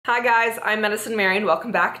Hi guys, I'm Madison Mary and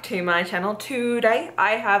welcome back to my channel. Today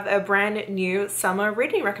I have a brand new summer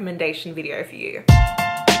reading recommendation video for you.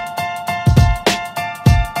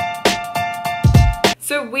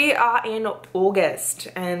 So we are in August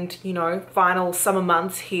and, you know, final summer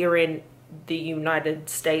months here in the United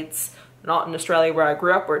States. Not in Australia where I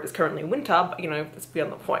grew up, where it is currently winter, but you know, that's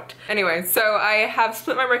beyond the point. Anyway, so I have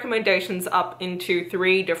split my recommendations up into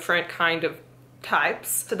 3 different kind of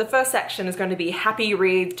types. So the first section is going to be happy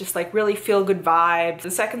reads, just like really feel good vibes. The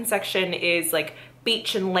second section is like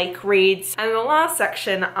beach and lake reads. And the last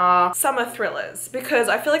section are summer thrillers, because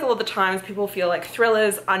I feel like a lot of the times people feel like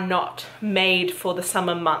thrillers are not made for the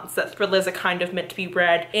summer months, that thrillers are kind of meant to be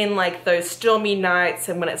read in like those stormy nights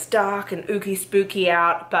and when it's dark and ooky spooky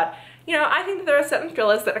out. But you know, I think that there are certain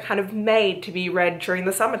thrillers that are kind of made to be read during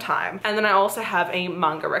the summertime. And then I also have a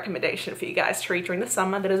manga recommendation for you guys to read during the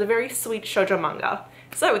summer that is a very sweet shoujo manga.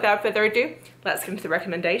 So without further ado, let's get into the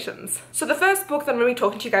recommendations. So the first book that I'm going to be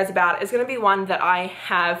talking to you guys about is going to be one that I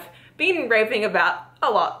have been raving about a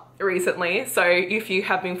lot recently. So if you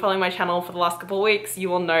have been following my channel for the last couple of weeks, you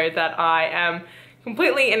will know that I am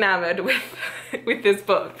completely enamored with this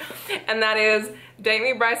book. And that is Date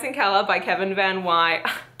Me Bryson Keller by Kevin Van Whye.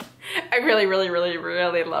 I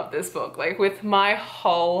really love this book, like with my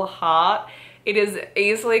whole heart. It is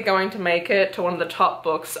easily going to make it to one of the top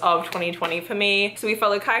books of 2020 for me. So we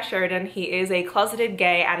follow Whye Sheridan. He is a closeted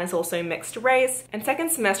gay and is also mixed race. And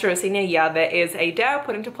second semester of senior year, there is a dare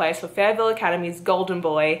put into place for Fairville Academy's golden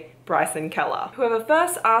boy, Bryson Keller. Whoever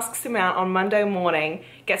first asks him out on Monday morning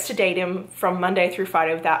gets to date him from Monday through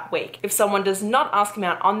Friday of that week. If someone does not ask him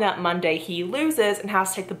out on that Monday, he loses and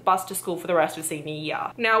has to take the bus to school for the rest of senior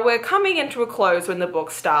year. Now we're coming into a close when the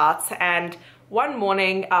book starts, and one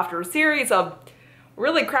morning after a series of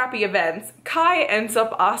really crappy events, Whye ends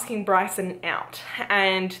up asking Bryson out.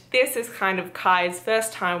 And this is kind of Whye's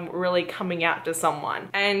first time really coming out to someone.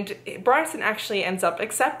 And Bryson actually ends up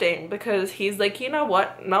accepting because he's like, you know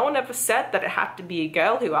what? No one ever said that it had to be a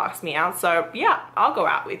girl who asked me out. So yeah, I'll go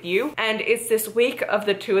out with you. And it's this week of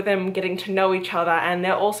the two of them getting to know each other, and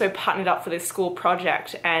they're also partnered up for this school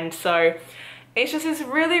project. And so it's just this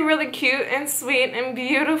really cute and sweet and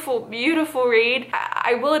beautiful read.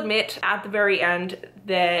 I will admit at the very end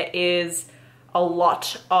there is a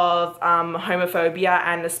lot of homophobia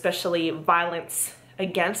and especially violence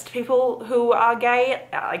against people who are gay,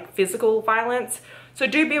 like physical violence. So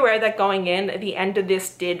do be aware that going in, the end of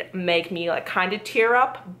this did make me like kind of tear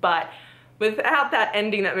up, but without that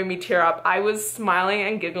ending that made me tear up, I was smiling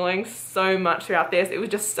and giggling so much throughout this. It was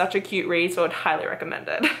just such a cute read, so I'd highly recommend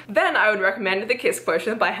it. Then I would recommend The Kiss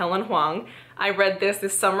Quotient by Helen Hoang. I read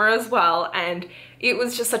this summer as well, and it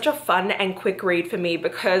was just such a fun and quick read for me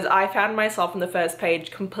because I found myself on the first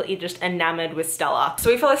page completely just enamored with Stella.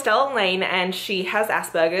 So we follow Stella Lane, and she has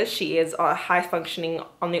Asperger's. She is high functioning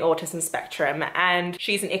on the autism spectrum, and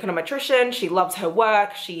she's an econometrician. She loves her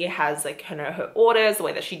work. She has like her orders, the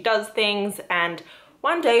way that she does things, and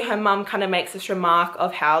one day her mum kind of makes this remark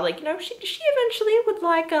of how, like, you know, she eventually would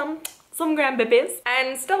like some grandbabies.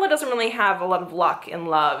 And Stella doesn't really have a lot of luck in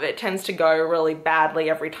love. It tends to go really badly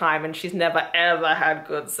every time, and she's never ever had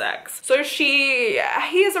good sex. So she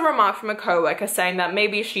hears a remark from a coworker saying that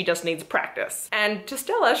maybe she just needs practice. And to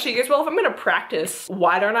Stella, she goes, well, if I'm gonna practice,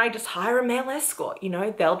 why don't I just hire a male escort? You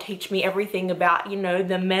know, they'll teach me everything about, you know,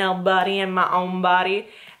 the male body and my own body.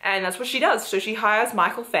 And that's what she does. So she hires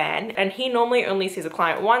Michael Fan, and he normally only sees a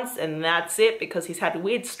client once, and that's it, because he's had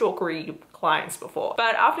weird stalkery clients before.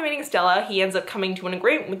 But after meeting Stella, he ends up coming to an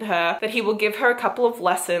agreement with her that he will give her a couple of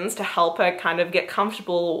lessons to help her kind of get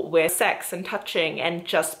comfortable with sex and touching and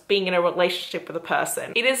just being in a relationship with a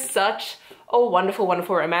person. It is such a wonderful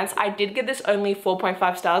romance. I did give this only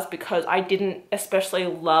 4.5 stars because I didn't especially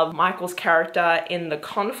love Michael's character in the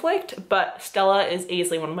conflict, but Stella is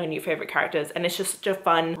easily one of my new favorite characters, and it's just such a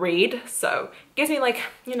fun read. So it gives me, like,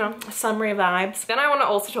 you know, summery vibes. Then I want to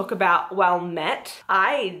also talk about Well Met.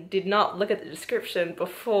 I did not look at the description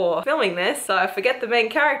before filming this, so I forget the main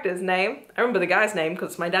character's name. I remember the guy's name because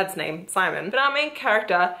it's my dad's name, Simon. But our main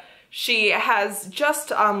character, she has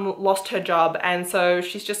just lost her job, and so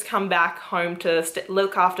she's just come back home to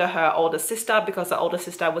look after her older sister because her older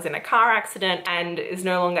sister was in a car accident and is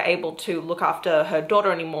no longer able to look after her daughter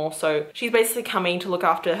anymore. So she's basically coming to look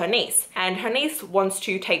after her niece, and her niece wants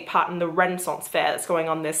to take part in the Renaissance Fair that's going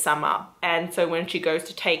on this summer. And so when she goes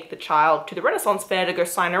to take the child to the Renaissance Fair to go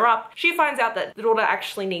sign her up, she finds out that the daughter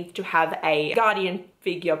actually needs to have a guardian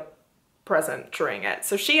figure present during it.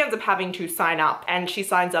 So she ends up having to sign up, and she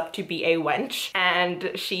signs up to be a wench,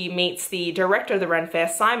 and she meets the director of the Ren Fair,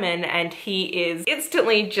 Simon, and he is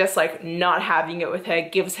instantly just like not having it with her,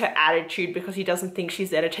 gives her attitude because he doesn't think she's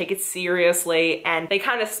there to take it seriously, and they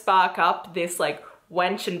kind of spark up this like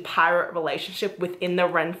wench and pirate relationship within the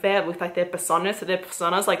Ren Fair with like their personas. So their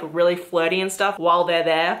personas like really flirty and stuff while they're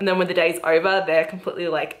there, and then when the day's over they're completely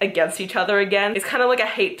like against each other again. It's kind of like a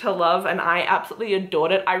hate to love, and I absolutely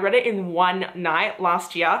adored it. I read it in one night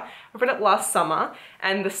last year. I read it last summer,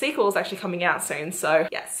 and the sequel is actually coming out soon, so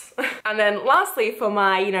yes. And then lastly, for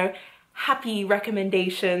my, you know, happy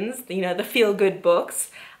recommendations, you know, the feel-good books,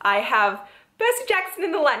 I have Percy Jackson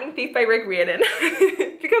and the Lightning Thief by Riordan.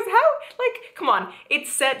 Because how, like, come on,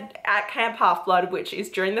 it's set at Camp Half-Blood, which is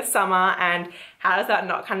during the summer, and how does that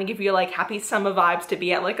not kind of give you like happy summer vibes to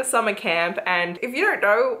be at like a summer camp? And if you don't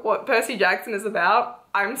know what Percy Jackson is about,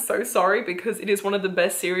 I'm so sorry, because it is one of the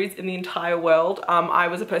best series in the entire world. I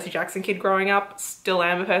was a Percy Jackson kid growing up, still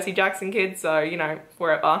am a Percy Jackson kid, so you know,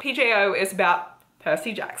 wherever. PJO is about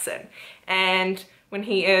Percy Jackson, and when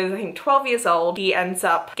he is, I think, 12 years old, he ends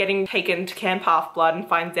up getting taken to Camp Half-Blood and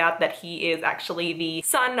finds out that he is actually the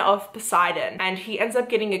son of Poseidon. And he ends up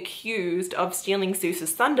getting accused of stealing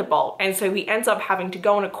Zeus's thunderbolt. And so he ends up having to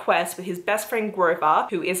go on a quest with his best friend Grover,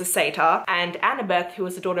 who is a satyr, and Annabeth, who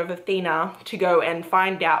is the daughter of Athena, to go and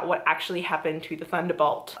find out what actually happened to the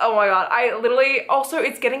thunderbolt. Oh my god, I literally, also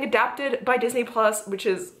it's getting adapted by Disney Plus, which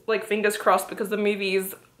is like fingers crossed, because the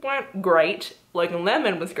movies weren't great. Logan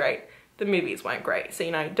Lerman was great. The movies weren't great, so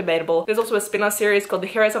you know, debatable. There's also a spin-off series called The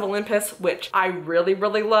Heroes of Olympus, which I really,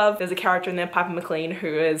 really love. There's a character in there, Piper McLean,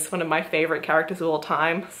 who is one of my favorite characters of all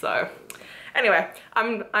time. So anyway,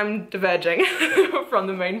 I'm diverging from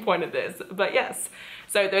the main point of this, but yes.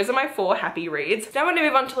 So those are my 4 happy reads. Now I'm gonna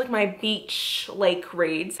move on to like my beach lake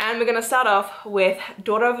reads, and we're gonna start off with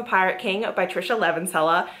Daughter of a Pirate King by Tricia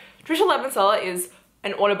Levenseller. Tricia Levenseller is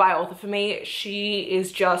an auto-buy author for me. She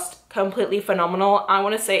is just completely phenomenal. I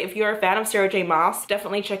want to say, if you're a fan of Sarah J Maas,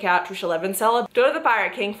 definitely check out Tricia Levenseller. Daughter of the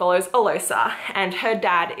Pirate King follows Alosa, and her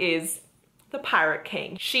dad is the Pirate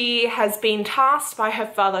King. She has been tasked by her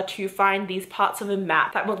father to find these parts of a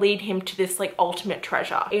map that will lead him to this like ultimate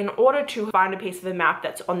treasure. In order to find a piece of a map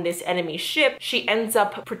that's on this enemy ship, she ends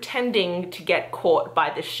up pretending to get caught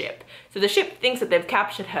by the ship. So the ship thinks that they've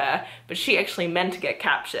captured her, but she actually meant to get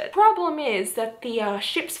captured. Problem is that the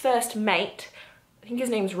ship's first mate, I think his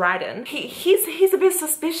name's Riordan, he's a bit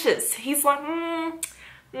suspicious. He's like,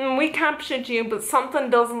 we captured you, but something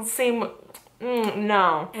doesn't seem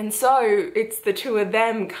no. And so it's the two of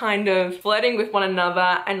them kind of flirting with one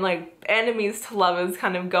another, and like enemies to lovers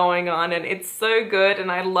kind of going on, and it's so good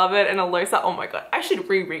and I love it. And Alosa, oh my god, I should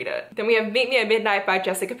reread it. Then we have Meet Me at Midnight by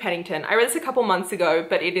Jessica Pennington. I read this a couple months ago,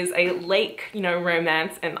 but it is a lake, you know,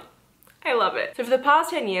 romance, and I love it. So for the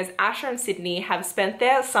past 10 years, Asher and Sydney have spent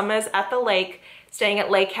their summers at the lake, staying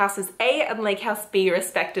at Lake Houses A and Lake House B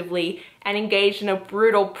respectively, and engaged in a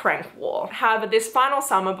brutal prank war. However, this final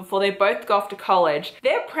summer, before they both go off to college,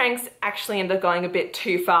 their pranks actually end up going a bit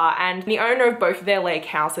too far, and the owner of both of their lake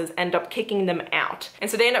houses end up kicking them out.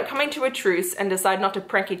 And so they end up coming to a truce and decide not to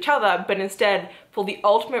prank each other, but instead pull the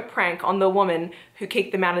ultimate prank on the woman who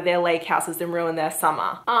kicked them out of their lake houses and ruined their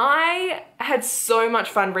summer. I had so much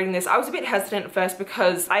fun reading this. I was a bit hesitant at first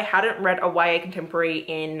because I hadn't read a YA contemporary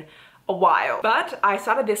in a while, but I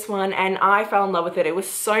started this one and I fell in love with it. It was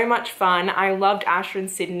so much fun. I loved Asher and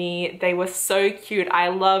Sydney. They were so cute. I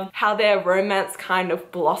loved how their romance kind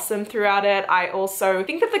of blossomed throughout it. I also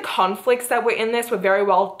think that the conflicts that were in this were very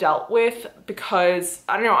well dealt with, because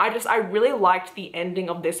I don't know, I really liked the ending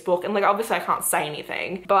of this book. And like, obviously I can't say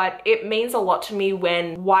anything, but it means a lot to me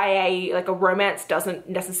when YA, like a romance, doesn't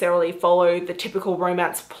necessarily follow the typical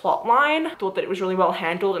romance plot line. I thought that it was really well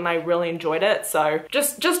handled and I really enjoyed it. So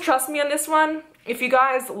just trust me on this one. If you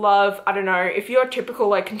guys love, I don't know, if you're a typical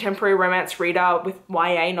like contemporary romance reader with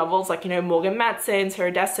YA novels, like, you know, Morgan Matson,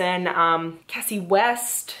 Sarah Dessen, Cassie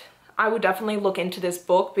West, I would definitely look into this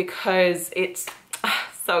book because it's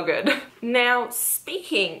so good. Now,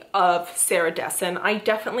 speaking of Sarah Dessen, I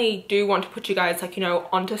definitely do want to put you guys, like, you know,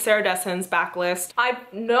 onto Sarah Dessen's backlist. I've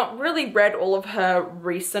not really read all of her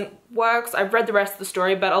recent works. I've read the rest of the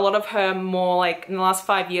story, but a lot of her more like in the last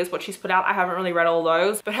 5 years, what she's put out, I haven't really read all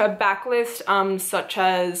those. But her backlist, such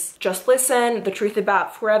as Just Listen, The Truth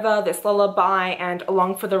About Forever, This Lullaby, and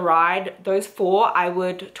Along for the Ride, those 4 I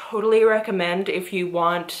would totally recommend if you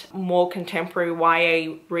want more contemporary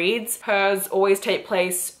YA reads. Hers always take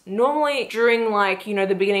place normally during, like, you know,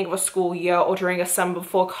 the beginning of a school year or during a summer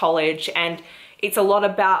before college, and it's a lot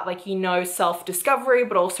about, like, you know, self-discovery,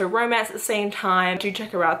 but also romance at the same time. Do check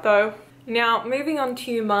her out though. Now, moving on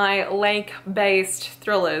to my lake-based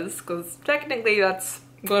thrillers, because technically that's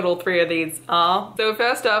what all three of these are. So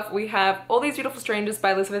first up, we have All These Beautiful Strangers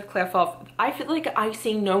by Elizabeth Kelifoth. I feel like I've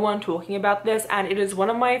seen no one talking about this, and it is one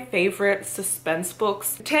of my favorite suspense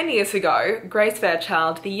books. 10 years ago, Grace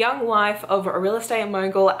Fairchild, the young wife of real estate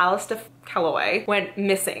mogul Alistair Calloway, went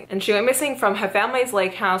missing, and she went missing from her family's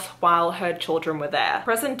lake house while her children were there.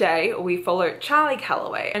 Present day, we follow Charlie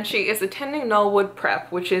Calloway, and she is attending Knollwood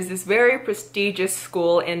Prep, which is this very prestigious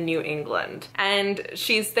school in New England. And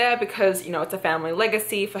she's there because, you know, it's a family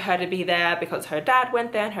legacy for her to be there, because her dad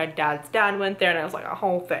went there and her dad's dad went there, and it was like a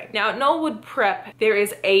whole thing. Now at Knollwood Prep, there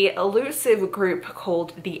is a elusive group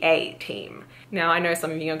called the A Team. Now I know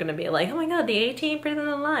some of you are going to be like, oh my god, the A Team, Pretty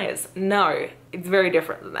Little Liars. No, it's very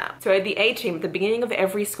different than that. So the A Team at the beginning of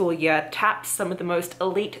every school year taps some of the most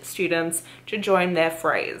elite students to join their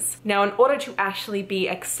phrase. Now in order to actually be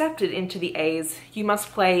accepted into the A's, you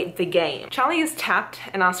must play the game. Charlie is tapped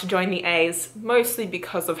and asked to join the A's, mostly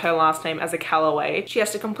because of her last name as a Calloway. She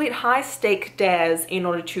has to complete high stake dares in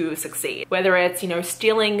order to succeed. Whether it's, you know,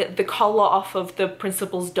 stealing the collar off of the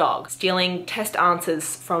principal's dog, stealing test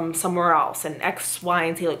answers from somewhere else, and X, Y,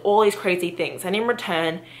 and Z, like all these crazy things. And in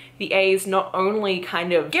return, the A's not only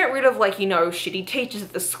kind of get rid of, like, you know, shitty teachers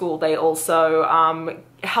at the school, they also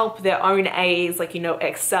help their own A's, like, you know,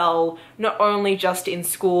 excel, not only just in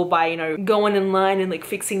school by, you know, going in line and like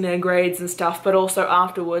fixing their grades and stuff, but also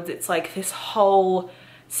afterwards. It's like this whole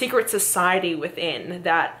secret society within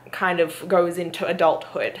that kind of goes into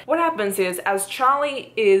adulthood. What happens is, as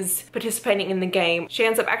Charlie is participating in the game, she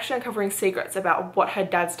ends up actually uncovering secrets about what her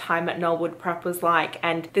dad's time at Knollwood Prep was like,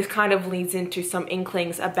 and this kind of leads into some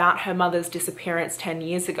inklings about her mother's disappearance 10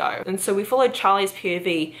 years ago. And so we followed Charlie's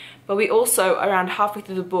POV, but we also, around halfway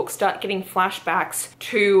through the book, start getting flashbacks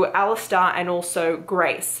to Alistair and also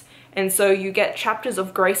Grace. And so you get chapters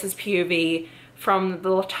of Grace's POV from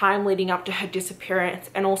the time leading up to her disappearance,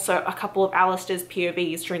 and also a couple of Alistair's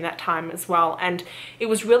POVs during that time as well. And it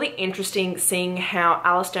was really interesting seeing how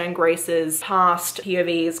Alistair and Grace's past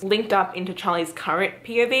POVs linked up into Charlie's current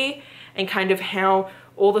POV, and kind of how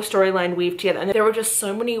all the storyline weaved together. And there were just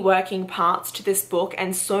so many working parts to this book,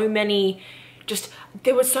 and so many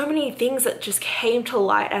there were so many things that just came to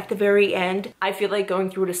light at the very end. I feel like going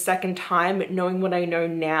through it a second time, knowing what I know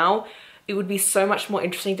now, it would be so much more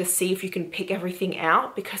interesting to see if you can pick everything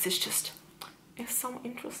out, because it's so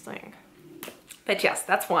interesting. But yes,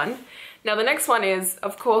 that's one. Now the next one is,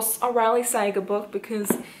 of course, a Riley Sager book, because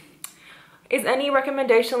is any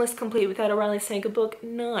recommendation list complete without a Riley Sager book?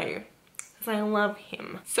 No. Because I love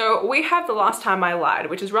him. So we have The Last Time I Lied,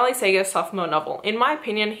 which is Riley Sager's sophomore novel. In my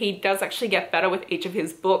opinion, he does actually get better with each of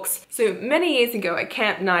his books. So many years ago at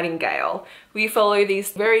Camp Nightingale, we follow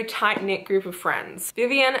these very tight-knit group of friends,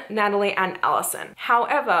 Vivian, Natalie, and Allison.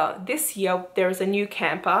 However, this year there is a new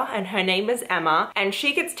camper, and her name is Emma, and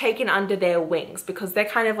she gets taken under their wings because they're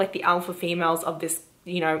kind of like the alpha females of this,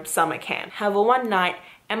 you know, summer camp. However, one night,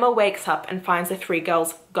 Emma wakes up and finds the three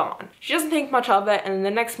girls gone. She doesn't think much of it, and then the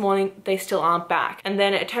next morning they still aren't back. And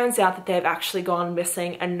then it turns out that they've actually gone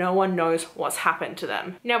missing and no one knows what's happened to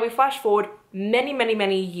them. Now we flash forward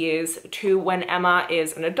many years to when Emma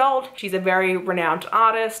is an adult. She's a very renowned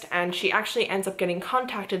artist, and she actually ends up getting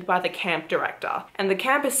contacted by the camp director. And the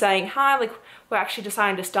camp is saying, hi, like, we're actually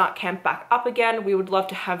deciding to start camp back up again. We would love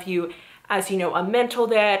to have you as, you know, a mentor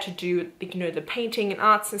there to do, you know, the painting and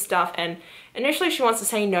arts and stuff. And initially she wants to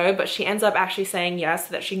say no, but she ends up actually saying yes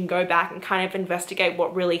so that she can go back and kind of investigate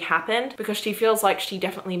what really happened, because she feels like she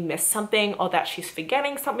definitely missed something, or that she's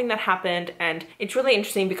forgetting something that happened. And it's really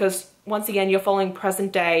interesting because, once again, you're following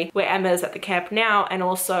present day where Emma's at the camp now, and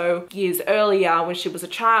also years earlier when she was a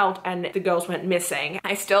child and the girls went missing.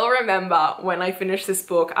 I still remember when I finished this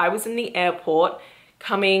book, I was in the airport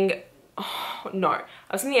I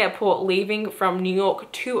was in the airport leaving from New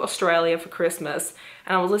York to Australia for Christmas,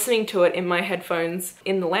 and I was listening to it in my headphones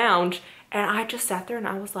in the lounge, and I just sat there and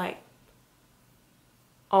I was like,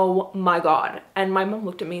 oh my god. And my mom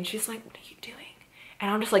looked at me and she's like, what are you doing?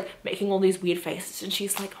 And I'm just like making all these weird faces, and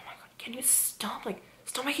she's like, oh my god, can you stop? Like,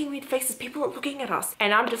 stop making weird faces, people are looking at us.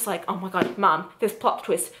 And I'm just like, oh my god, mom, this plot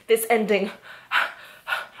twist, this ending,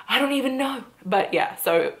 I don't even know. But yeah,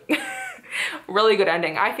 so really good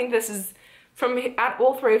ending. I think this is, from at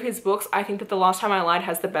all three of his books, I think that The Last Time I Lied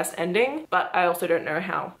has the best ending, but I also don't know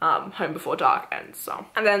how Home Before Dark ends, so.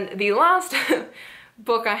 And then the last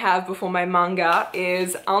book I have before my manga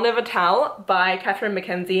is I'll Never Tell by Catherine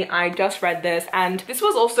McKenzie. I just read this, and this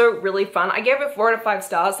was also really fun. I gave it 4 out of 5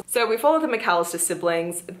 stars. So we follow the McAllister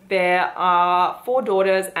siblings. There are 4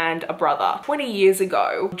 daughters and a brother. 20 years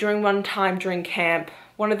ago, during one time during camp,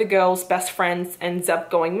 one of the girl's best friends ends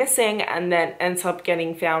up going missing and then ends up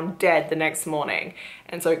getting found dead the next morning.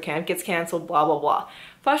 And so camp gets cancelled, blah, blah, blah.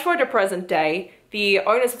 Flash forward to present day, the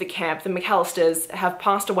owners of the camp, the McAllisters, have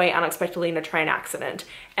passed away unexpectedly in a train accident.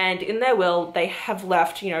 And in their will, they have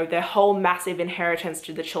left, you know, their whole massive inheritance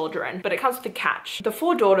to the children. But it comes with a catch. The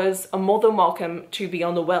 4 daughters are more than welcome to be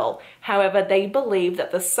on the will. However, they believe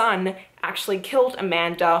that the son actually killed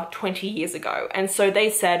Amanda 20 years ago. And so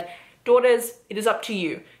they said, daughters, it is up to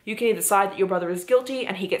you. You can either decide that your brother is guilty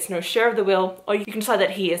and he gets no share of the will, or you can decide that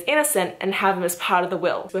he is innocent and have him as part of the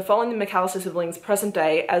will. We're following the McAllister siblings present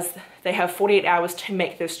day as they have 48 hours to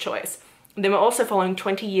make this choice. And then we're also following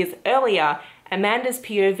 20 years earlier, Amanda's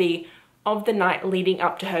POV of the night leading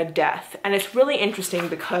up to her death. And it's really interesting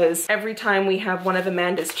because every time we have one of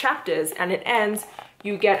Amanda's chapters and it ends,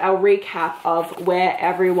 you get a recap of where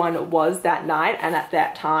everyone was that night and at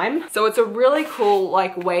that time. So it's a really cool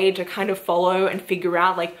like way to kind of follow and figure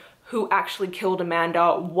out like who actually killed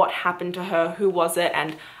Amanda, what happened to her, who was it,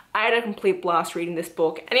 and I had a complete blast reading this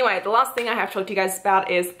book. Anyway, the last thing I have to talk to you guys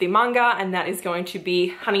about is the manga, and that is going to be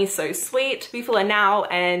Honey So Sweet. We follow now,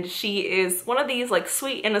 and she is one of these like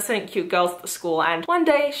sweet, innocent, cute girls at the school, and one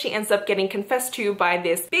day she ends up getting confessed to by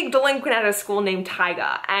this big delinquent at her school named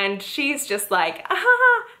Tiger, and she's just like, ah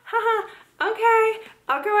ha ha ha, okay,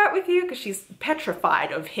 I'll go out with you, because she's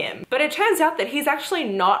petrified of him. But it turns out that he's actually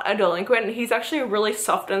not a delinquent, and he's actually a really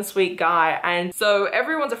soft and sweet guy, and so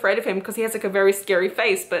everyone's afraid of him because he has like a very scary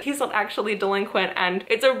face, but he's not actually a delinquent, and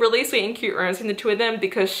it's a really sweet and cute romance between the two of them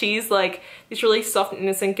because she's like this really soft and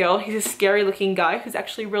innocent girl. He's a scary looking guy who's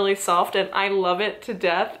actually really soft, and I love it to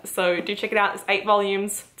death. So do check it out. It's 8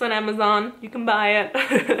 volumes. It's on Amazon. You can buy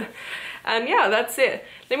it. And yeah, that's it.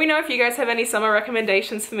 Let me know if you guys have any summer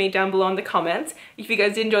recommendations for me down below in the comments. If you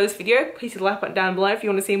guys did enjoy this video, please hit the like button down below. If you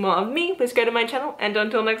want to see more of me, please go to my channel. And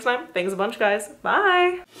until next time, thanks a bunch, guys.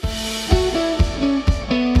 Bye!